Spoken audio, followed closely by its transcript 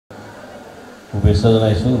শুভেচ্ছা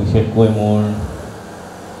জনাইছোঁ বিশেষকৈ মোৰ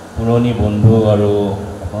পুৰণি বন্ধু আৰু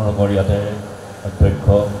আপোনালোকৰ ইয়াতে অধ্যক্ষ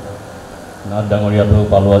নাথ ডাঙৰীয়াটো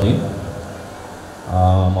পালোঁ আজি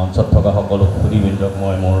মঞ্চত থকা সকলো সুধীবৃন্দক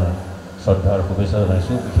মই মোৰ শ্ৰদ্ধা আৰু শুভেচ্ছা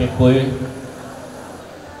জনাইছোঁ বিশেষকৈ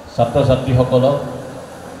ছাত্ৰ ছাত্ৰীসকলক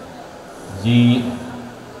যি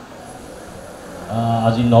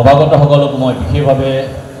আজি নৱাগতসকলক মই বিশেষভাৱে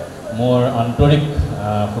মোৰ আন্তৰিক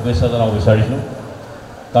শুভেচ্ছা জনাব বিচাৰিছোঁ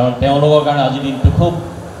কাৰণ তেওঁলোকৰ কাৰণে আজি দিনটো খুব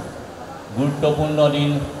গুৰুত্বপূৰ্ণ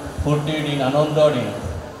দিন ফূৰ্তিৰ দিন আনন্দৰ দিন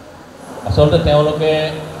আচলতে তেওঁলোকে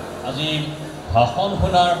আজি ভাষণ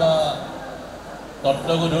শুনাৰ বা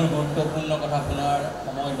তত্ত্বগধুৰ গুৰুত্বপূৰ্ণ কথা শুনাৰ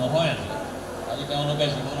সময় নহয় আজি তেওঁলোকে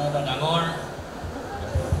জীৱনৰ এটা ডাঙৰ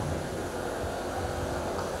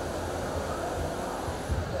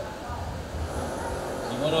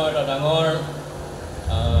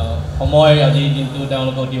সময় আজি দিনটো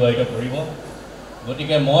তেওঁলোকে অতিবাহিত কৰিব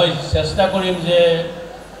গতিকে মই চেষ্টা কৰিম যে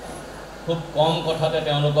খুব কম কথাতে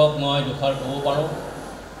তেওঁলোকক মই দুষাৰ ক'ব পাৰোঁ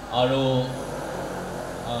আৰু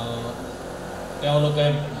তেওঁলোকে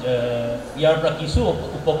ইয়াৰ পৰা কিছু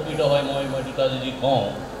উপকৃত হয় মই দুটা যদি কওঁ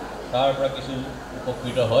তাৰ পৰা কিছু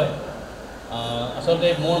উপকৃত হয় আচলতে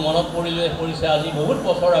মোৰ মনত পৰিছে আজি বহুত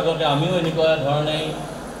বছৰ আগতে আমিও এনেকুৱা ধৰণেই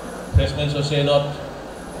ফ্ৰেছমেন ছ'চিয়েলত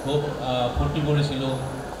খুব ফূৰ্তি কৰিছিলোঁ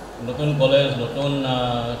নতুন কলেজ নতুন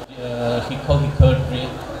শিক্ষক শিক্ষয়িত্ৰী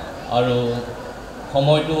আৰু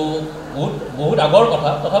সময়টো বহুত আগৰ কথা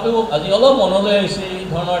তথাপিও আজি অলপ মনলৈ আহিছে এই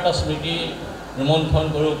ধৰণৰ এটা স্মৃতি ৰোমন্থন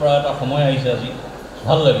কৰিব পৰা এটা সময় আহিছে আজি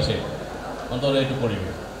ভাল লাগিছে অন্তত এইটো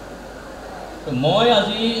পৰিৱেশ মই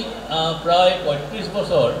আজি প্ৰায় ৩৫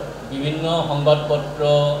 বছৰ বিভিন্ন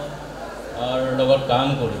সংবাদপত্ৰৰ লগত কাম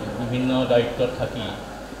কৰি বিভিন্ন দায়িত্বত থাকি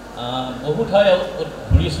বহু ঠাই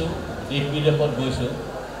ঘূৰিছোঁ দেশ বিদেশত গৈছোঁ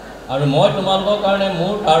আৰু মই তোমালোকৰ কাৰণে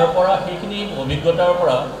মোৰ তাৰ পৰা সেইখিনি অভিজ্ঞতাৰ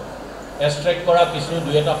পৰা এক্সট্ৰেক্ট কৰা কিছু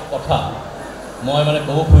দুই এটা কথা মই মানে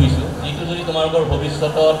ক'ব খুজিছোঁ যিটো যদি তোমালোকৰ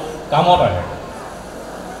ভৱিষ্যতত কামত আহে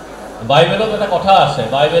বাইবেলত এটা কথা আছে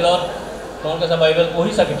বাইবেলত তোমালোকে বাইবেল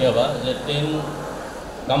পঢ়িছা কেতিয়াবা যে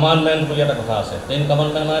 10 কমাণ্ডমেণ্ট বুলি এটা কথা আছে 10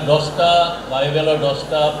 কমাণ্ডমেণ্ট মানে 10টা বাইবেলৰ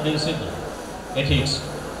 10টা প্ৰিন্সিপল এথিক্স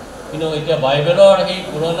কিন্তু এতিয়া বাইবেলৰ সেই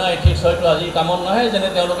পুৰণা এথিক্স হয়তো আজি কামত নাহে যেনে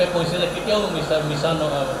তেওঁলোকে কৈছে যে কেতিয়াও মিছা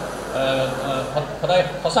সদায়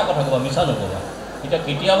সঁচা কথা ক'বা মিছা নক'বা এতিয়া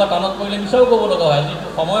কেতিয়াবা কামত পৰিলে মিছাও ক'ব লগা হয় যিটো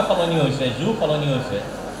সময় সলনি হৈছে যুগ সলনি হৈছে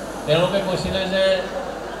তেওঁলোকে কৈছিলে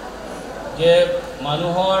যে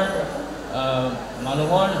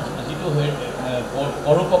মানুহৰ যিটো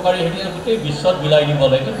পৰোপকাৰী হেৰি গোটেই বিশ্বত বিলাই দিব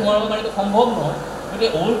লাগে কিন্তু তোমালোকৰ কাৰণেতো সম্ভৱ নহয় গতিকে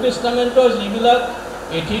অল্ড টেষ্টামেণ্টৰ যিবিলাক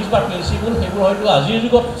এথিক্স বা প্ৰিন্সিপল সেইবোৰ হয়তো আজিৰ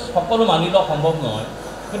যুগত সকলো মানি লোৱা সম্ভৱ নহয়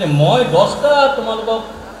গতিকে মই 10টা তোমালোকক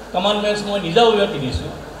কমাণ্ডমেণ্টছ মই নিজা উলিয়াই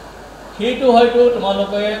দিছোঁ সেইটো হয়তো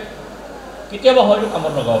তোমালোকে কেতিয়াবা হয়তো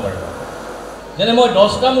কামত লগাব পাৰিবা যেনে মই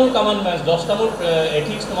 10টা মোৰ কমাণ্ডমেণ্টছ 10টা মোৰ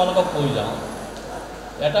এথিক্স তোমালোকক কৈ যাওঁ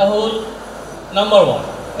এটা হ'ল নম্বৰ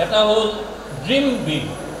 1 এটা হ'ল ড্ৰিম বিগ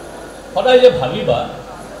সদায় যে ভাবিবা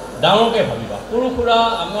ডাঙৰকৈ ভাবিবা সৰু সুৰা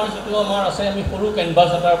আমাৰ যিটো আমাৰ আছে আমি সৰু কেনভাছ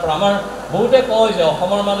এটাৰ পৰা আমাৰ বহুতে কয় যে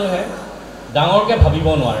অসমৰ মানুহে ডাঙৰকৈ ভাবিব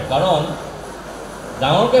নোৱাৰে কাৰণ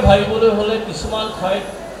ডাঙৰকৈ ভাবিবলৈ হ'লে কিছুমান ঠাইত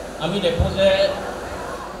আমি দেখোঁ যে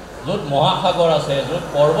য'ত মহাসাগৰ আছে য'ত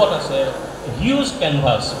পৰ্বত আছে হিউজ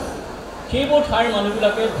কেনভাছ সেইবোৰ ঠাইৰ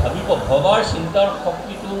মানুহবিলাকে ভবাৰ চিন্তাৰ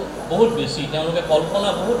শক্তিটো বহুত বেছি তেওঁলোকে কল্পনা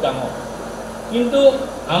বহুত ডাঙৰ কিন্তু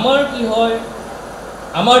আমাৰ কি হয়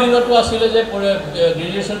আমাৰ দিনতো আছিলে যে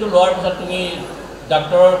গ্ৰেজুৱেশ্যনটো লোৱাৰ পিছত তুমি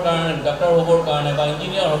ডাক্তৰ হ'বৰ কাৰণে বা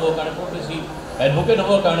ইঞ্জিনিয়াৰ হ'বৰ কাৰণে খুব বেছি এডভোকেট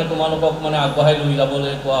হ'বৰ কাৰণে তোমালোকক মানে আগবঢ়াই লৈ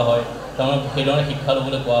যাবলৈ কোৱা হয় তেওঁলোকক সেইধৰণে শিক্ষা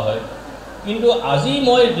ল'বলৈ কোৱা হয় কিন্তু আজি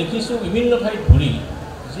মই দেখিছোঁ বিভিন্ন ঠাইত ঘূৰি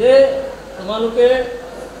যে তোমালোকে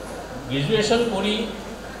গ্ৰেজুৱেশ্যন কৰি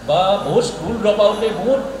বা বহুত স্কুল ড্ৰপ আউটে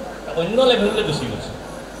বহুত অন্য লেভেললৈ গুচি গৈছে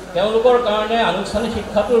তেওঁলোকৰ কাৰণে আনুষ্ঠানিক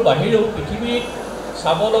শিক্ষাটোৰ বাহিৰেও পৃথিৱীত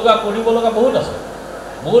চাব লগা কৰিব লগা বহুত আছে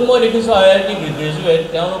বহুত মই দেখিছোঁ IIT গ্ৰেজুৱেট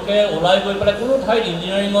তেওঁলোকে ওলাই গৈ পেলাই কোনো ঠাইত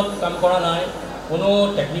ইঞ্জিনিয়াৰিঙত কাম কৰা নাই কোনো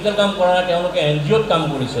টেকনিকেল কাম কৰা নাই তেওঁলোকে NGOত কাম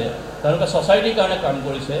কৰিছে তেওঁলোকে ছ'চাইটিৰ কাৰণে কাম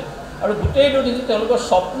কৰিছে আৰু গোটেইটো দেখিছোঁ তেওঁলোকৰ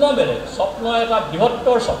স্বপ্ন বেলেগ স্বপ্ন এটা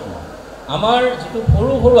বৃহত্তৰ স্বপ্ন আমাৰ যিটো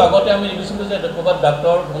সৰু আগতে আমি দেখিছিলোঁ যে ক'ৰবাত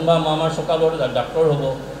ডাক্তৰ কোনোবা আমাৰ চোকালৰ ডাক্তৰ হ'ব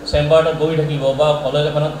চেম্বাৰ এটাত বহি থাকিব বা কলেজ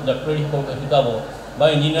এখনত ডাক্তৰী শিকাব বা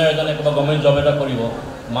ইঞ্জিনিয়াৰ এজনে কিবা গভৰ্ণমেণ্ট জব এটা কৰিব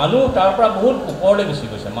মানুহ তাৰ পৰা বহুত ওপৰলৈ গুচি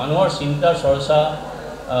গৈছে মানুহৰ চিন্তা চৰ্চা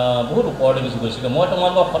বহুত ওপৰলৈ গুচি গৈছিলে মই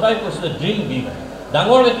তোমালোকক সদায় কৈছোঁ যে ড্ৰিম বিগ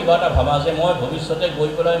ডাঙৰকৈ কিবা এটা ভাবা যে মই ভৱিষ্যতে গৈ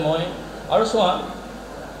পেলাই মই আৰু চোৱা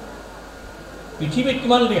পৃথিৱীত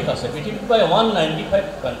কিমান দেশ আছে পৃথিৱীত প্ৰায়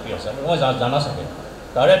 195 কাণ্ট্ৰি আছে মই জানা চাগে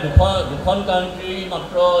তাৰে দুখন কাণ্ট্ৰি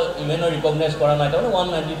মাত্ৰ ইভেনো ৰিকগনাইজ কৰা নাই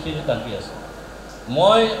তাৰমানে 193 কাণ্ট্ৰি আছে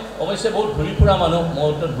মই অৱশ্যে বহুত ঘূৰি ফুৰা মানুহ, মই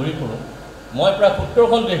উত্তৰত ঘূৰি ফুৰোঁ। মই প্ৰায়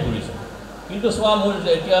 17খন দেশ ঘূৰিছোঁ। কিন্তু চোৱা, মোৰ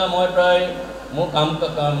এতিয়া মই প্ৰায় মোৰ কাম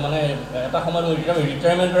মানে এটা সময়ত মোৰ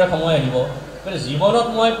ৰিটায়াৰমেণ্টৰে সময় আহিব, গতিকে জীৱনত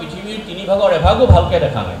মই পৃথিৱীৰ 3ভাগৰ 1ভাগো ভালকৈ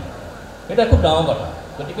দেখা নাই। এটা খুব ডাঙৰ কথা।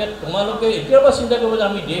 গতিকে তোমালোকে এতিয়াৰ পৰা চিন্তা কৰিব যে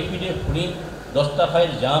আমি দেশ বিদেশ ফুৰিম, 10টা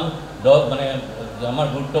ঠাইত যাম, মানে আমাৰ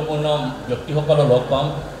গুৰুত্বপূৰ্ণ ব্যক্তিসকলক লগ পাম।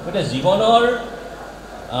 গতিকে জীৱনৰ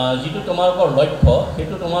যিটো তোমালোকৰ লক্ষ্য,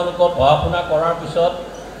 সেইটো তোমালোকৰ পঢ়া শুনা কৰাৰ পিছত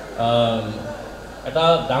এটা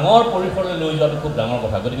ডাঙৰ পৰিসৰলৈ লৈ যোৱাটো খুব ডাঙৰ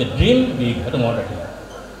কথা। গতিকে ড্ৰিম বিগ, সেইটো মনত ৰাখিবা।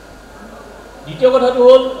 দ্বিতীয় কথাটো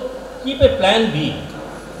হ'ল কিপ এ প্লেন বি।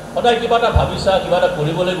 সদায় কিবা এটা ভাবিছা, কিবা এটা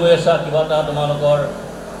কৰিবলৈ গৈ আছা, কিবা এটা তোমালোকৰ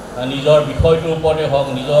নিজৰ বিষয়টোৰ ওপৰতে হওক,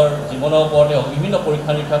 নিজৰ জীৱনৰ ওপৰতে হওক, বিভিন্ন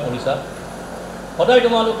পৰীক্ষা নিৰীক্ষা কৰিছা, সদায়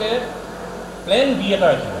তোমালোকে প্লেন বি এটা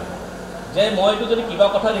ৰাখিবা যে মইতো যদি কিবা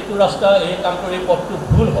কথাত এইটো ৰাস্তা, এই কামটোৰ এই পথটো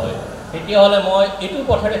ভুল হয়, তেতিয়াহ'লে মই এইটো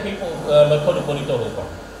পথেৰে সেই লক্ষ্যত উপনীত হ'ব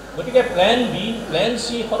পাৰোঁ। গতিকে প্লেন বি, প্লেন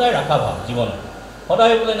চি সদায় ৰাখা ভাল জীৱনত।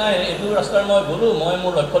 সদায় বোলে নাই এইটো ৰাস্তাৰ মই গ'লোঁ, মই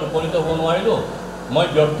মোৰ লক্ষ্যত উপনীত হ'ব নোৱাৰিলোঁ, মই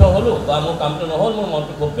ব্যৰ্থ হ'লোঁ বা মোৰ কামটো নহ'ল, মোৰ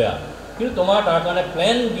মনটো খুব বেয়া। কিন্তু তোমাৰ তাৰ কাৰণে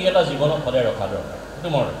প্লেন বি এটা জীৱনত সদায় ৰখা দৰকাৰ। সেইটো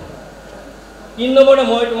মনত ৰাখিবা। 3 নম্বৰতে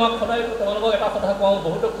মই সদায় তোমালোকক এটা কথা কওঁ,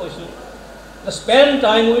 বহুতক কৈছোঁ, স্পেণ্ড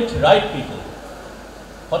টাইম উইথ ৰাইট পিপল।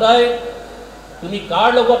 সদায় তুমি কাৰ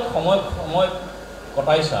লগত সময়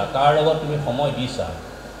কটাইছা, কাৰ লগত তুমি সময় দিছা,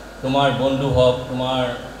 তোমাৰ বন্ধু হওক, তোমাৰ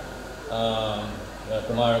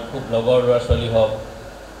খুব লগৰ ল'ৰা ছোৱালী হওক,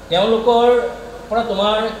 তেওঁলোকৰ পৰা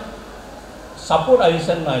তোমাৰ ছাপোৰ্ট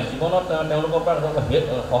আহিছে নাই, জীৱনত তেওঁলোকৰ পৰা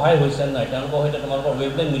সহায় হৈছে নাই, তেওঁলোকৰ সৈতে তোমালোকৰ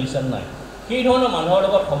ৱেভলেংথ মিলিছে নাই, সেই ধৰণৰ মানুহৰ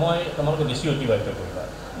লগত সময় তোমালোকে বেছি অতিবাহিত কৰিবা।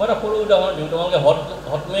 মই এটা সৰু উদাহৰণ দিওঁ, তোমালোকে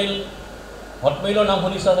হটমেইলৰ নাম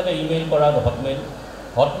শুনিছা চাগে, ইমেইল কৰা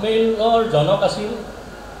হটমেইলৰ জনক আছিল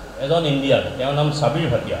এজন ইণ্ডিয়ান, তেওঁৰ নাম ছাবিৰ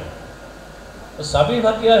ভাটিয়া। ছাবিৰ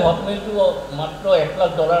ভাটিয়াই হটমেইলটো মাত্ৰ $1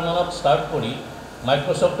 লাখ মানত ষ্টাৰ্ট কৰি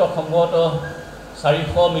মাইক্ৰ'ছফ্টক সম্ভৱতঃ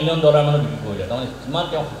 $400 মিলিয়ন মানত বিক্ৰী কৰিলে, তাৰমানে যিমান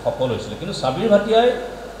তেওঁ সফল হৈছিলে। কিন্তু ছাবিৰ ভাটিয়াই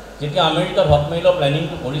যেতিয়া আমেৰিকাত হটমেইলৰ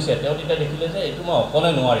প্লেনিংটো কৰিছে, তেওঁ তেতিয়া দেখিলে যে এইটো মই অকলে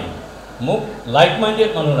নোৱাৰিম, মোক লাইক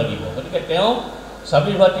মাইণ্ডেড মানুহ লাগিব। গতিকে তেওঁ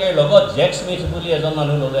ছাবিৰ ভাটিয়াৰ লগত জেক স্মিথ বুলি এজন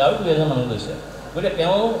মানুহ ল'লে, আৰু 2 মানুহ লৈছে। গতিকে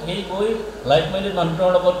তেওঁ সেই গৈ লাইক মাইণ্ডেড মানুহৰ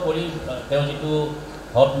লগত কৰি তেওঁ যিটো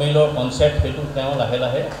হটমেইলৰ কনচেপ্ট, সেইটো তেওঁ লাহে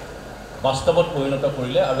লাহে বাস্তৱত পৰিণত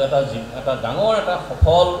কৰিলে আৰু এটা ডাঙৰ এটা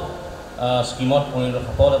সফল স্কিমত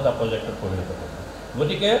সফল এটা প্ৰজেক্টত পৰিণত কৰিলে।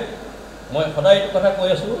 গতিকে মই সদায় এইটো কথা কৈ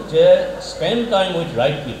আছোঁ যে স্পেণ্ড টাইম উইথ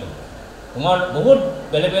ৰাইট পিপল। তোমাৰ বহুত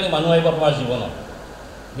বেলেগ বেলেগ মানুহ আহিব তোমাৰ জীৱনত,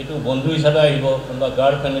 সেইটো বন্ধু হিচাপে আহিব, কোনোবা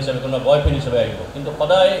গাৰ্লফ্ৰেণ্ড হিচাপে, কোনোবা বয়ফ্ৰেণ্ড হিচাপে আহিব, কিন্তু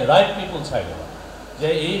সদায় ৰাইট পিপল চাই ল'বা যে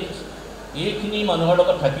এইখিনি মানুহৰ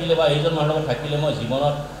লগত থাকিলে বা এইজন মানুহৰ লগত থাকিলে মই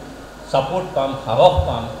জীৱনত ছাপোৰ্ট পাম, সাহস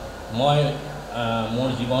পাম, মই মোৰ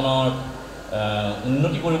জীৱনত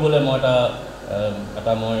উন্নতি কৰিবলৈ মই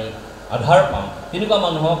এটা মই আধাৰ পাম। তেনেকুৱা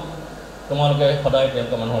মানুহক তোমালোকে সদায়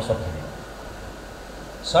তেনেকুৱা মানুহৰ ওচৰত থাকিবা।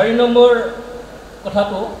 4 নম্বৰ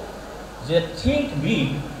কথাটো যে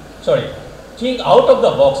think out of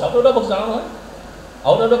the box. Out of the box জানা নহয়?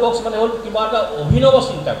 আউট অফ দ্য বক্স মানে হ'ল কিবা এটা অভিনৱ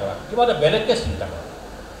চিন্তা কৰা, কিবা এটা বেলেগকৈ চিন্তা কৰা।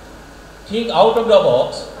 Think out of the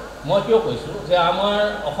box মই কিয় কৈছোঁ যে আমাৰ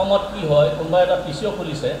অসমত কি হয়, কোনোবা এটা পিচিঅ'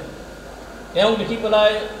 খুলিছে, তেওঁক দেখি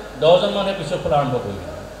পেলাই 10জন মানুহে পিচিঅ' খোলা আৰম্ভ কৰিব।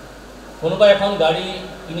 কোনোবাই এখন গাড়ী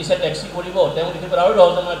কিনিছে, টেক্সি কৰিব, তেওঁক দেখি পেলাই আৰু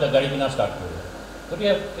 10জন মানুহে গাড়ী কিনা ষ্টাৰ্ট কৰিব।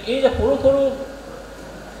 গতিকে এই যে সৰু সৰু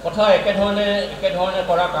কথা একেধৰণে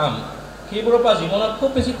কৰা কাম, সেইবোৰৰ পৰা জীৱনত খুব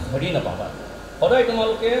বেছি হেৰি নাপাবা। সদায়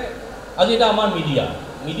তোমালোকে আজি এতিয়া আমাৰ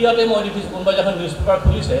মিডিয়াতে মই দেখিছোঁ, কোনোবাই এখন নিউজ পেপাৰ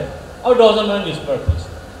খুলিছে আৰু 10জন মানুহে নিউজ পেপাৰ খুলিছে,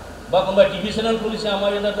 বা কোনোবাই টিভি চেনেল খুলিছে, আমাৰ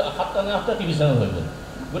ইয়াত 7টা নে 8টা টিভি চেনেল হৈ গ'ল।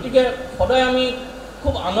 গতিকে সদায় আমি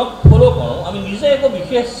খুব আনক ফ'ল' কৰোঁ, আমি নিজে একো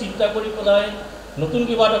বিশেষ চিন্তা কৰি পেলাই নতুন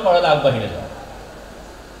কিবা এটা কৰালে আগবাঢ়ি নাযাওঁ।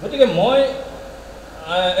 গতিকে মই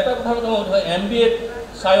এটা কথা তোমাক MBA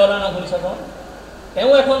চায়ৱালাৰ নাম শুনিছা নহয়?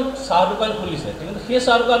 তেওঁ এখন চাহ দোকান খুলিছে, কিন্তু সেই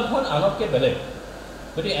চাহ দোকানখন আনতকৈ বেলেগ।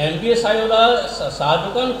 গতিকে MBA চায়ৱালা চাহ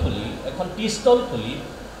দোকান খুলি, এখন টি ষ্টল খুলি,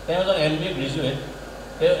 তেওঁ এজন MBA গ্ৰেজুৱেট,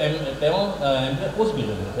 তেওঁ MBA পোষ্ট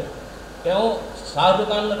গ্ৰেজুৱেট, তেওঁ চাহ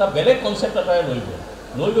দোকান এটা বেলেগ কনচেপ্ট এটাৰে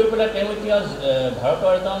লৈ গৈ পেলাই তেওঁ এতিয়া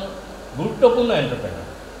ভাৰতৰ এজন গুৰুত্বপূৰ্ণ এণ্টাৰপ্ৰেনাৰ।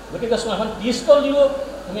 গতিকে চোৱা, এখন টি ষ্টল দিব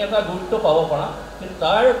তুমি এটা গুৰুত্ব পাব পাৰা, কিন্তু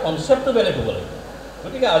তাৰ কনচেপ্টটো বেলেগ হ'ব লাগিব।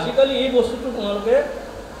 গতিকে আজিকালি এই বস্তুটো তোমালোকে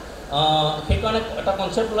সেইকাৰণে এটা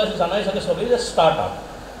কনচেপ্ট ওলাইছে, জানাই চাগে চবেই, যে ষ্টাৰ্টআপ।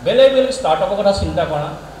 বেলেগ ষ্টাৰ্টআপৰ কথা চিন্তা কৰা।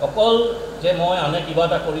 অকল যে মই আনে কিবা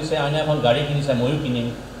এটা কৰিছে, আনে এখন গাড়ী কিনিছে ময়ো কিনিম,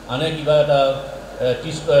 আনে কিবা এটা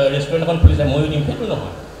ৰেষ্টুৰেণ্ট এখন খুলিছে ময়ো নিম, সেইটো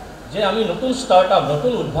নহয়। যে আমি নতুন ষ্টাৰ্টআপ,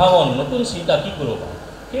 নতুন উদ্ভাৱন, নতুন চিন্তা কি কৰিব পাৰোঁ,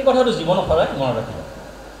 সেই কথাটো জীৱনত সদায় মনত ৰাখিব।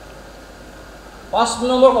 5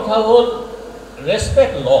 নম্বৰ কথা হ'ল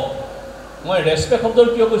ৰেচপেক্ট ল। মই ৰেছপেক্ট শব্দৰ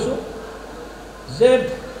কিয় কৈছোঁ যে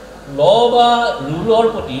ল বা ৰুলৰ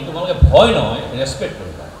প্ৰতি তোমালোকে ভয় নহয় ৰেছপেক্ট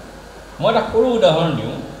কৰিবা মই এটা সৰু উদাহৰণ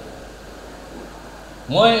দিওঁ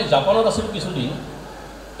মই জাপানত আছিলোঁ কিছুদিন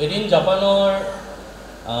এদিন জাপানৰ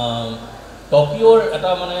টকিঅ'ৰ এটা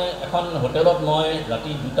মানে এখন হোটেলত মই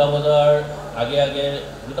ৰাতি 2টা বজাৰ আগে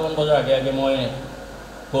 2টামান বজাৰ আগে মই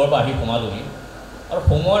ঘৰৰ পৰা আহি সোমালোহি আৰু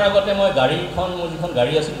সোমোৱাৰ আগতে মই গাড়ীখন মোৰ যিখন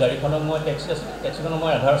গাড়ী আছিল গাড়ীখনক মই টেক্সি আছিল টেক্সিখনক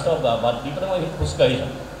মই আধা ৰাস্তা বাদ দি পেলাই মই খোজকাঢ়ি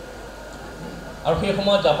যাম আৰু সেই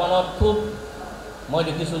সময়ত জাপানত খুব মই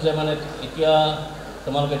দেখিছোঁ যে মানে এতিয়া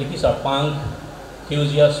তোমালোকে দেখিছা পাংক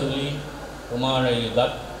সেউজীয়া চুলি তোমাৰ এই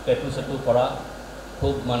গাত টেটু চেটু কৰা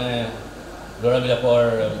খুব মানে ল'ৰাবিলাকৰ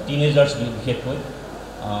টিনেজাৰ্ছ বিশেষকৈ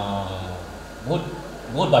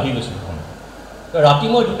বহুত বাঢ়ি গৈছিল ৰাতি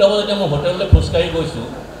মই 2টা বজাতে মই হোটেললৈ খোজকাঢ়ি গৈছোঁ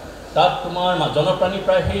তাত তোমাৰ জনপ্ৰাণী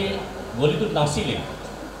প্ৰায় সেই গলিটোত নাছিলেই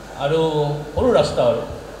আৰু সৰু ৰাস্তা আৰু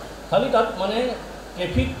খালি তাত মানে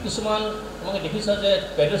ট্ৰেফিক কিছুমান তোমালোকে দেখিছা যে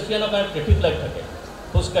পেডেষ্ট্ৰিয়ানৰ কাৰণে ট্ৰেফিক লাইট থাকে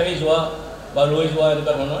খোজকাঢ়ি যোৱা বা ৰৈ যোৱা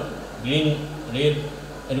এনেকুৱা ধৰণৰ গ্ৰীণ ৰেড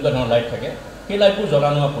এনেকুৱা ধৰণৰ লাইট থাকে সেই লাইটবোৰ জ্বলা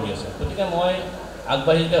নোহোৱা কৰি আছে গতিকে মই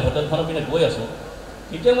আগবাঢ়ি যেতিয়া হোটেলখনৰ পিনে গৈ আছোঁ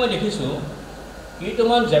তেতিয়া মই দেখিছোঁ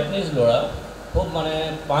কেইটামান জাপানীজ ল'ৰা খুব মানে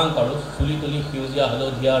পাংক আৰু চুলি তুলি সেউজীয়া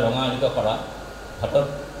হালধীয়া ৰঙা এনেকুৱা কৰা হাতত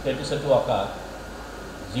টেটু চেটু আঁকা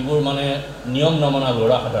যিবোৰ মানে নিয়ম নমনা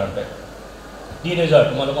ল'ৰা সাধাৰণতে টিনেজাৰ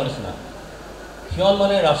তোমালোকৰ নিচিনা সিহঁত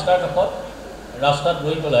মানে ৰাস্তাৰ কাষত ৰাস্তাত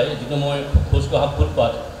ৰৈ পেলাই যিটো মই খোজ কঢ়া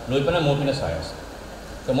ফুটপাথ লৈ পেলাই মোৰ পিনে চাই আছে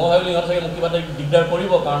তো মই ভাবিলোঁ ইহঁত চাগে মোক কিবা এটা দিগদাৰ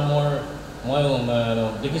কৰিব কাৰণ মই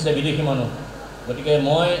দেখিছে বিদেশী মানুহ গতিকে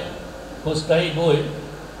মই খোজকাঢ়ি গৈ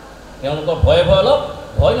তেওঁলোকক ভয়ে অলপ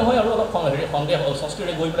ভয় নহয় আৰু অলপ সন্দেহ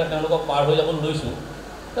সস্তিৰে গৈ পেলাই তেওঁলোকক পাৰ হৈ যাবলৈ লৈছোঁ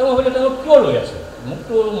তেওঁ মই ভাবিলোঁ তেওঁলোক কিয় ৰৈ আছে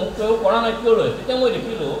মোকতো কৰা নাই কিয় ৰৈ তেতিয়া মই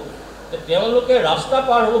দেখিলোঁ যে তেওঁলোকে ৰাস্তা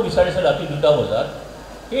পাৰ হ'ব বিচাৰিছে ৰাতি 2টা বজাত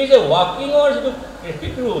সেই যে ৱাকিঙৰ যিটো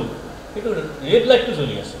ট্ৰেফিক ৰুল সেইটো ৰেড লাইটটো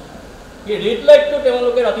জ্বলি আছে সেই ৰেড লাইটটো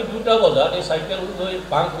তেওঁলোকে ৰাতি 2টা বজাত এই চাইকেল লৈ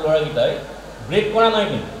পাংক ল'ৰাকেইটাই ব্ৰেক কৰা নাই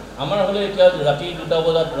কিন্তু আমাৰ হ'লে এতিয়া ৰাতি 2টা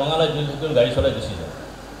বজাত ৰঙা লাইট জ্বলি থাকিলেও গাড়ী চলাই গুচি যায়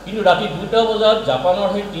কিন্তু ৰাতি 2টা বজাত জাপানৰ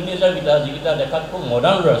সেই টিনেজাৰকেইটা যিকেইটা দেখাত খুব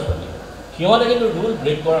মডাৰ্ণ ল'ৰা ছোৱালী সিহঁতে কিন্তু ৰুল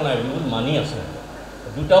ব্ৰেক কৰা নাই ৰুল মানি আছে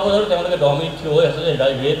 2টা বজাত তেওঁলোকে 10 মিনিট থিয় হৈ আছে যে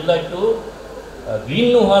ৰেড লাইটটো গ্ৰীণ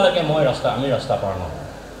নোহোৱালৈকে আমি ৰাস্তা পাৰ নহয়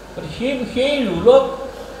গতিকে সেই ৰুলক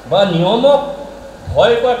বা নিয়মক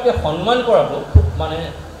ভয় কৰাতকৈ সন্মান কৰাটো খুব মানে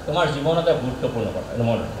তোমাৰ জীৱনত এটা গুৰুত্বপূৰ্ণ কথা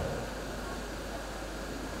মই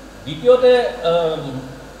দ্বিতীয়তে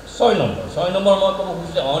 6 নম্বৰ মই ক'ব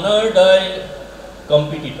খুজিছোঁ অনাৰ দাই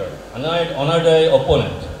কম্পিটিটৰ অনাৰ দাই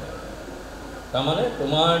অপনেণ্ট তাৰমানে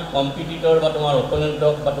তোমাৰ কম্পিটিটৰ বা তোমাৰ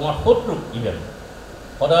অপনেণ্টক বা তোমাৰ শত্ৰুক ইভেন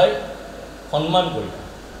সদায় সন্মান কৰিবা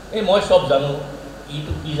এই মই চব জানো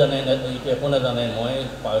ইটো কি জানে ইটো একো নাজানে মই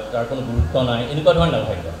তাৰ কোনো গুৰুত্ব নাই এনেকুৱা ধৰণৰ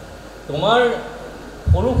নাভাবিবা তোমাৰ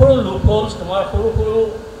সৰু সৰু লুপ হোলছ তোমাৰ সৰু সৰু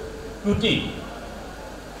ত্ৰুটি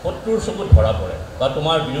শত্ৰুৰ চকুত ধৰা পৰে বা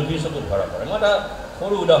তোমাৰ বিৰোধীৰ চকুত ধৰা পৰে মই এটা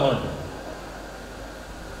সৰু উদাহৰণ দিওঁ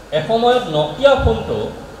এসময়ত নকিয়া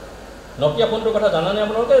ফোনটোৰ কথা জানানে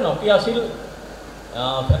আপোনালোকে নকিয়া আছিল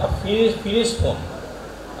এটা ফিনিছ ফোন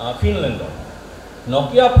ফিনলেণ্ডৰ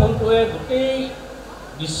নকিয়া ফোনটোৱে গোটেই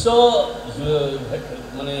বিশ্ব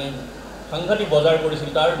মানে সাংঘাতিক বজাৰ কৰিছিল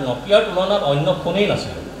তাৰ নকিয়াৰ তুলনাত অন্য ফোনেই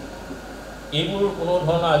নাছিল এইবোৰ কোনো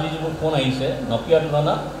ধৰণৰ আজি যিবোৰ ফোন আহিছে নকিয়াৰ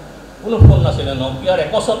তুলনাত কোনো ফোন নাছিলে নকিয়াৰ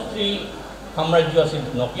একছত্ৰী সাম্ৰাজ্য আছিল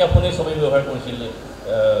নকিয়া ফোনেই চবেই ব্যৱহাৰ কৰিছিল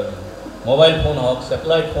মোবাইল ফোন হওক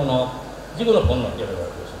ছেটেলাইট ফোন হওক যিকোনো ফোন নকিয়া ব্যৱহাৰ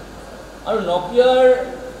কৰিছিল আৰু নকিয়াৰ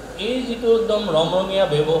এই যিটো একদম ৰমৰঙীয়া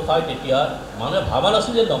ব্যৱসায় তেতিয়া মানুহে ভাবা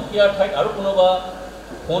নাছিল যে নকিয়াৰ ঠাইত আৰু কোনোবা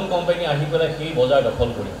ফোন কোম্পানী আহি পেলাই সেই বজাৰ দখল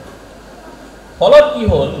কৰিব ফলত কি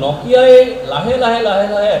হ'ল নকিয়াই লাহে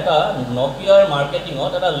এটা নকিয়াৰ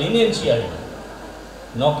মাৰ্কেটিঙত এটা লিনিয়েঞ্চি আহিল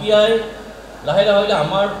নকিয়াই লাহে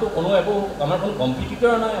আমাৰতো আমাৰ কোনো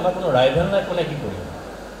কম্পিটিটৰ নাই আমাৰ কোনো ৰাইভেল নাই কোনে কি কৰিব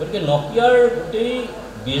গতিকে নকিয়াৰ গোটেই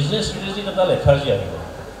বিজনেছ ষ্ট্ৰেটেজিত এটা লেথাৰ্জি আহিব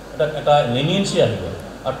এটা লিনিয়েঞ্চি আহিব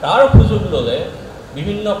আৰু তাৰ সুযোগ ল'লে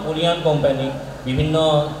বিভিন্ন কোৰিয়ান কোম্পানী বিভিন্ন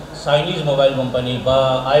চাইনিজ মোবাইল কোম্পানী বা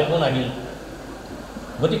আইফোন আহিল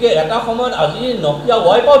গতিকে এটা সময়ত আজি নকিয়া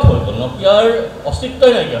ৱাইপ আউট হৈ গ'ল নকিয়াৰ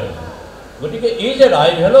অস্তিত্বই নাইকিয়া হৈ গ'ল গতিকে এই যে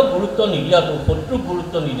ৰাইভেলক গুৰুত্ব নিদিয়াটো শত্ৰুক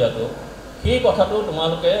গুৰুত্ব নিদিয়াটো সেই কথাটো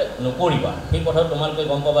তোমালোকে নকৰিবা সেই কথাটো তোমালোকে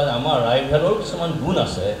গম পাবা যে আমাৰ ৰাইভেলৰ কিছুমান গুণ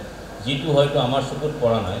আছে যিটো হয়তো আমাৰ চকুত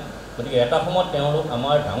পৰা নাই গতিকে এটা সময়ত তেওঁলোক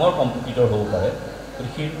আমাৰ ডাঙৰ কম্পিটিটৰ হ'ব পাৰে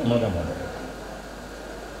গতিকে সেইটো তোমালোকে মনত ৰাখিবা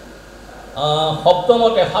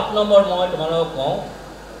সপ্তমতে 7 নম্বৰ মই তোমালোকক কওঁ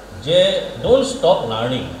যে ডোণ্ট ষ্টপ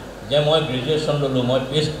লাৰ্ণিং যে মই গ্ৰেজুৱেশ্যন ল'লোঁ মই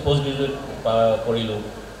পষ্ট গ্ৰেজুৱেট কৰিলোঁ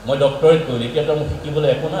মই ডক্টৰেট কৰিলোঁ এতিয়াতো মোক শিকিবলৈ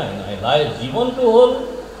একো নাই জীৱনটো হ'ল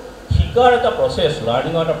শিকাৰ এটা প্ৰচেছ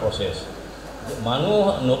লাৰ্ণিঙৰ এটা প্ৰচেছ মানুহ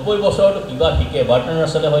 90 বছৰতো কিবা শিকে বাৰ্টন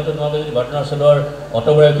ৰাছেলে হয়তো তোমালোকে যদি বাৰ্টন ৰাছেলৰ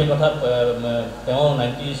অটোবায়োগ্ৰাফিৰ কথা তেওঁ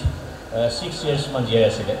 96 ইয়াৰ্ছমান জীয়াই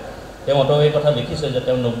আছিলে তেওঁ অটোবায়োগ্ৰাফিৰ কথা লিখিছে যে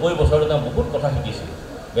তেওঁ 90 বছৰতো তেওঁ বহুত কথা শিকিছিল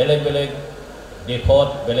বেলেগ বেলেগ দেশত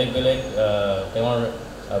বেলেগ বেলেগ তেওঁৰ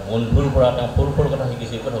বন্ধুৰ পৰা তেওঁ সৰু সৰু কথা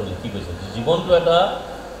শিকিছিল কথা লিখি গৈছে জীৱনটো এটা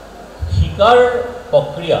শিকাৰ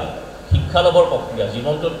প্ৰক্ৰিয়া শিক্ষা ল'বৰ প্ৰক্ৰিয়া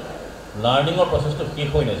জীৱনটোত লাৰ্ণিঙৰ প্ৰচেছটো শেষ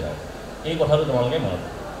হৈ নাযায় এই কথাটো তোমালোকে মনত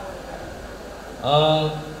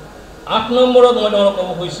 8 নম্বৰত মই তোমালোকক ক'ব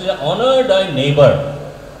খুজিছোঁ যে অনাৰ ডাই নেইবাৰ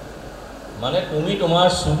মানে তুমি তোমাৰ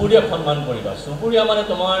চুবুৰীয়াক সন্মান কৰিবা চুবুৰীয়া মানে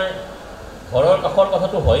তোমাৰ ঘৰৰ কাষৰ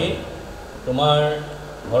কথাটো হয়েই তোমাৰ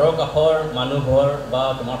ঘৰৰ কাষৰ মানুহ ঘৰ বা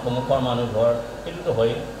তোমাৰ সন্মুখৰ মানুহ ঘৰ সেইটোতো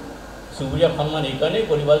হয়েই চুবুৰীয়াক সন্মান এইকাৰণেই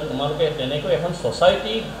কৰিবা তোমালোকে তেনেকৈ এখন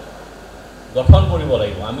ছ'চাইটি গঠন কৰিব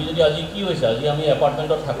লাগিব আমি যদি আজি কি হৈছে আজি আমি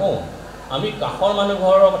এপাৰ্টমেণ্টত থাকোঁ আমি কাষৰ মানুহ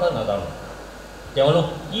ঘৰৰ কথা নাজানো তেওঁলোক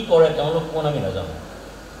কি কৰে তেওঁলোক কোন আমি নাজানো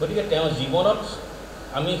গতিকে তেওঁ জীৱনত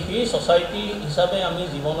আমি সেই ছ'চাইটি হিচাপে আমি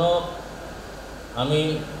জীৱনত আমি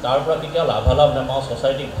তাৰ পৰা কেতিয়া লাভালাভ নাপাওঁ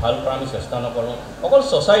ছ'চাইটিক ভাল কৰা আমি চেষ্টা নকৰোঁ অকল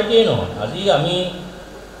ছ'চাইটিয়েই নহয় আজি আমি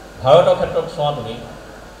ভাৰতৰ ক্ষেত্ৰত চোৱা তুমি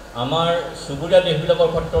আমাৰ চুবুৰীয়া দেশবিলাকৰ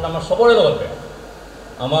ক্ষেত্ৰত আমাৰ চবৰে লগত বেয়া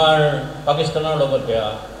আমাৰ পাকিস্তানৰ লগত বেয়া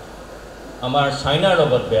আমাৰ চাইনাৰ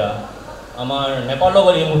লগত বেয়া আমাৰ নেপালৰ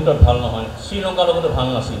লগত এই মুহূৰ্তত ভাল নহয় শ্ৰীলংকাৰ লগতো ভাল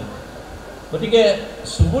নাছিল গতিকে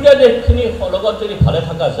চুবুৰীয়া দেশখিনিৰ লগত যদি ভালে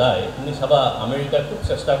থকা যায় তুমি চাবা আমেৰিকাই খুব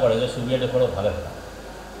চেষ্টা কৰে যে চুবুৰীয়া দেশৰ লগত ভালে থকা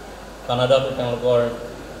কানাডাটো তেওঁলোকৰ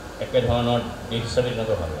একেধৰণৰ দেশ হিচাপে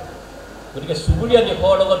তেওঁলোকে ভাবে গতিকে চুবুৰীয়া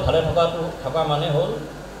দেশৰ লগত ভালে থকা মানে হ'ল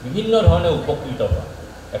বিভিন্ন ধৰণে উপকৃত হোৱা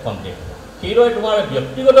এখন দেশ সেইদৰে তোমাৰ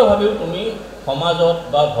ব্যক্তিগতভাৱেও তুমি সমাজত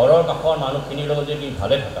বা ঘৰৰ কাষৰ মানুহখিনিৰ লগত যদি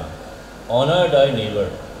ভালে থাকা অনাৰ ডাই নেইবাৰ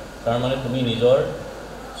তাৰমানে তুমি নিজৰ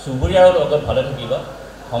চুবুৰীয়াৰ লগত ভালে থাকিবা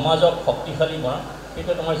সমাজক শক্তিশালী কৰা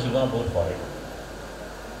সেইটো তোমাৰ জীৱনত বহুত সহায়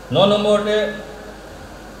 9 নম্বৰতে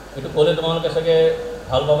এইটো ক'লে তোমালোকে চাগে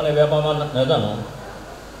ভাল পাব নে বেয়া পাব নাজানো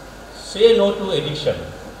say no two addiction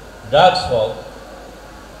drugs হওক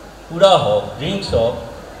সুৰা হওক ড্ৰিংকছ হওক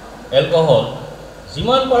এলকহল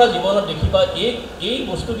যিমান পাৰা জীৱনত দেখিবা এই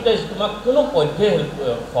বস্তুকেইটাই তোমাক কোনো পধ্যেই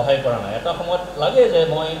সহায় কৰা নাই এটা সময়ত লাগে যে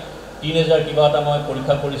মই টিনেজাৰ কিবা এটা মই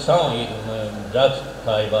পৰীক্ষা কৰি চাওঁ এই ড্ৰাগছ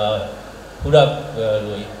খাই বা সুৰা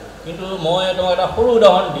লৈ কিন্তু মই তোমাক এটা সৰু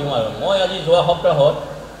উদাহৰণ দিওঁ আৰু মই আজি যোৱা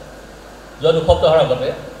 2 সপ্তাহৰ আগতে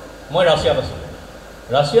মই ৰাছিয়াত আছিলোঁ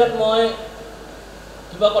ৰাছিয়াত মই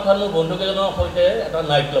কিবা কথা মোৰ বন্ধুকেইজনৰ সৈতে এটা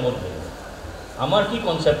নাইট ক্লাবত গ'লোঁ আমাৰ কি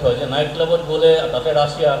কনচেপ্ট হয় যে নাইট ক্লাবত গ'লে তাতে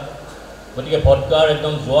ৰাছিয়া গতিকে ভডকাৰ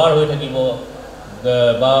একদম জোৱাৰ হৈ থাকিব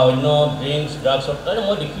বা অন্য ড্ৰিংকছ ড্ৰাগছত তাৰে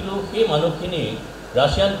মই দেখিলোঁ সেই মানুহখিনি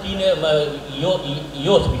ৰাছিয়ান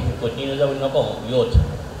ইয়থ বিশেষকৈ টিনেজাৰ বুলি নকওঁ ইয়থ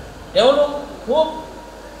তেওঁলোক খুব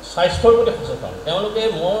স্বাস্থ্যৰ প্ৰতি সচেতন তেওঁলোকে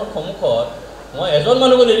মোৰ সন্মুখত মই এজন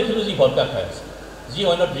মানুহকে দেখিলোঁ যি ভডকা খাই আছে যি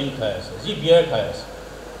অন্য ড্ৰিংক খাই আছে যি বিয়াৰ খাই আছে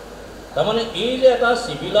তাৰমানে এই যে এটা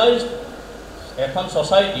চিভিলাইজড এখন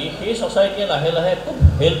ছ'চাইটি সেই ছ'চাইটিয়ে লাহে লাহে খুব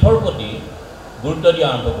হেল্থৰ প্ৰতি গুৰুত্ব দিয়া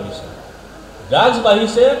আৰম্ভ কৰিছে ড্ৰাগছ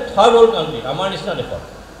বাঢ়িছে থাৰ্ড ৱৰ্ল্ড কাণ্ট্ৰিত আমাৰ নিচিনা দেশত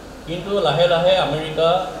কিন্তু লাহে লাহে আমেৰিকা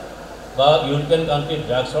বা ইউৰোপিয়ান কাণ্ট্ৰিত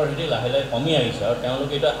ড্ৰাগছৰ হেৰি লাহে লাহে কমি আহিছে আৰু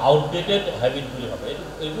তেওঁলোকে এটা আউটডেটেড হেবিট বুলি ভাবে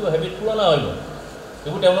এইটো হেবিট পুৰণা হৈ গ'ল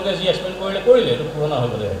এইবোৰ তেওঁলোকে যি এক্সপ্লেইন কৰিলে এইটো পুৰণা হৈ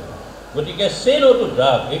গ'লে গতিকে সে নো টু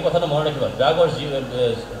ড্ৰাগ এই কথাটো মনত ৰাখিবা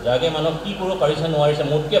ড্ৰাগে মানুহক কি কৰিব পাৰিছে নোৱাৰিছে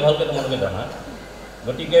মোতকৈ ভালকৈ তোমালোকে জানা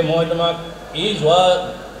গতিকে মই তোমাক এই যোৱা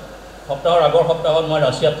আগৰ সপ্তাহত মই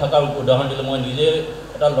ৰাছিয়াত থকাৰ উদাহৰণ দিলোঁ মই নিজে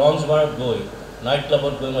এটা লঞ্চ বাৰত গৈ নাইট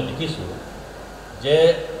ক্লাবত গৈ মই দেখিছোঁ যে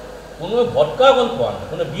কোনোৱে ভডকা অকণ খোৱা নাই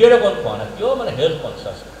কোনোৱে বিয়েৰ অকণ খোৱা নাই কিয় মানে হেল্থ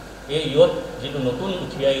কনচিয়াছ এই ইয়থ যিটো নতুন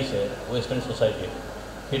উঠি আহিছে ৱেষ্টাৰ্ণ ছ'চাইটিত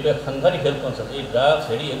সেইটো এক সাংঘাতিক হেল্থ কনচিয়াছ এই ড্ৰাগছ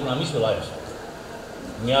হেৰি এইবোৰ আমি চলাই আছোঁ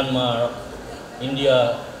ম্যানমাৰ ইণ্ডিয়া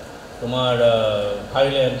তোমাৰ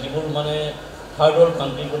থাইলেণ্ড যিবোৰ মানে থাৰ্ড ৱৰ্ল্ড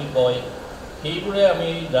কাণ্ট্ৰি বুলি কয় সেইবোৰে আমি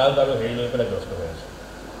ড্ৰাগছ আৰু হেৰি লৈ পেলাই গ্ৰস্ত হৈ আছোঁ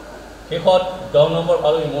শেষত 10 নম্বৰ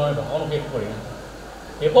পালোঁ মই ভাষণ শেষ কৰিম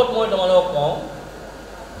শেষত মই তোমালোকক কওঁ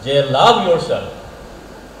যে লাভ ইয়ৰ চেল্ফ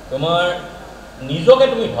তোমাৰ নিজকে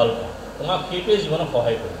তুমি ভাল পোৱা তোমাক সেইটোৱে জীৱনত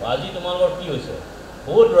সহায় কৰিব আজি তোমালোকৰ কি হৈছে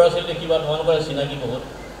বহুত ল'ৰা ছোৱালীয়ে কিবা তোমালোকৰ চিনাকি বহুত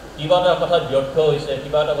কিবা এটা কথাত ব্যৰ্থ হৈছে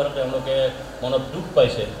কিবা এটা কথা তেওঁলোকে মনত দুখ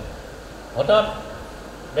পাইছে হঠাৎ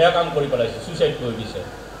বেয়া কাম কৰি পেলাইছে ছুইচাইড কৰি দিছে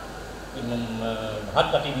হাত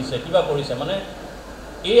কাটি দিছে কিবা কৰিছে মানে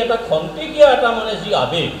এই এটা খন্তেকীয়া এটা মানে যি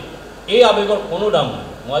আৱেগ এই আৱেগৰ কোনো দাম নাই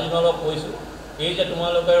মই আজি তোমালোকক কৈছোঁ এই যে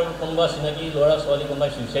তোমালোকৰ কোনোবা চিনাকি ল'ৰা ছোৱালী কোনোবাই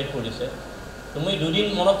ছুইচাইড কৰিছে তুমি 2 দিন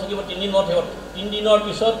মনত থাকিব 3 দিন মনত থাকিব 3 দিনৰ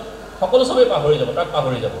পিছত সকলো চবেই পাহৰি যাব তাক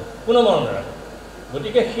পাহৰি যাব কোনো মনত নাৰাখে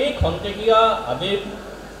গতিকে সেই খন্তেকীয়া আৱেগ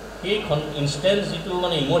সেই ইনষ্টেণ্ট যিটো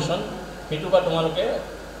মানে ইম'শ্যন সেইটোৰ পৰা তোমালোকে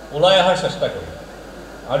ওলাই অহাৰ চেষ্টা কৰিবা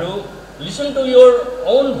আৰু listen to Euro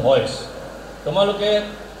one voice তোমালোকে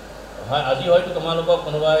আজি হয়তো তোমালোকক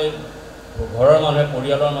কোনোবাই ঘৰৰ মানুহে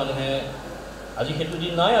পৰিয়ালৰ মানুহে আজি সেইটো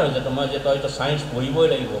দিন নাই আৰু যে তোমাৰ যে তই সায়েন্স পঢ়িবই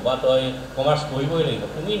লাগিব বা তই কমাৰ্চ পঢ়িবই লাগিব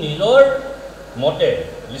তুমি নিজৰ মতে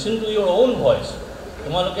listen to Euro one voice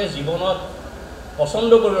তোমালোকে জীৱনত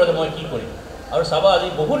পছন্দ কৰিবা যে মই কি কৰিম আৰু চাবা আজি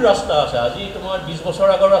বহুত ৰাস্তা আছে আজি তোমাৰ 20 বছৰ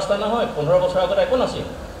আগৰ ৰাস্তা নহয় 15 বছৰ আগত একো নাছিল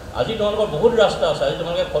আজি তোমালোকৰ বহুত ৰাস্তা আছে আজি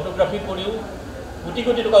তোমালোকে ফটোগ্ৰাফি কৰিও কোটি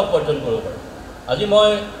কোটি টকা উপাৰ্জন কৰিব পাৰা আজি মই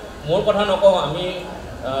মোৰ কথা নকওঁ আমি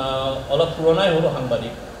অলপ পুৰণাই হলো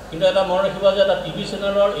সাংবাদিক কিন্তু এটা মন ৰাখিবা যে এটা টিভি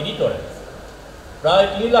চেনেলৰ এডিটৰে প্ৰায়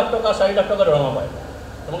 3 লাখ টকা 4 লাখ টকা দৰমহা পায়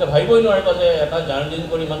তোমালোকে ভাবিবই নোৱাৰিবা যে এটা জাৰ্নেলিজম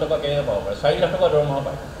কৰি ইমান টকা কেনেকৈ পাব পাৰে 4 লাখ টকা দৰমহা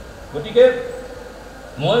পায় গতিকে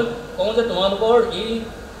মই কওঁ যে তোমালোকৰ এই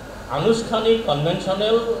আনুষ্ঠানিক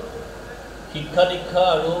কনভেনশ্যনেল শিক্ষা দীক্ষা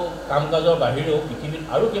আৰু কাম কাজৰ বাহিৰেও পৃথিৱীত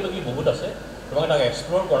আৰু কিবা কিবি বহুত আছে তোমালোকে তাক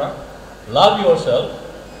এক্সপ্ল'ৰ কৰা লাভ ইউৰ self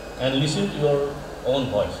and listen to Euro one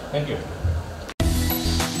voice thank U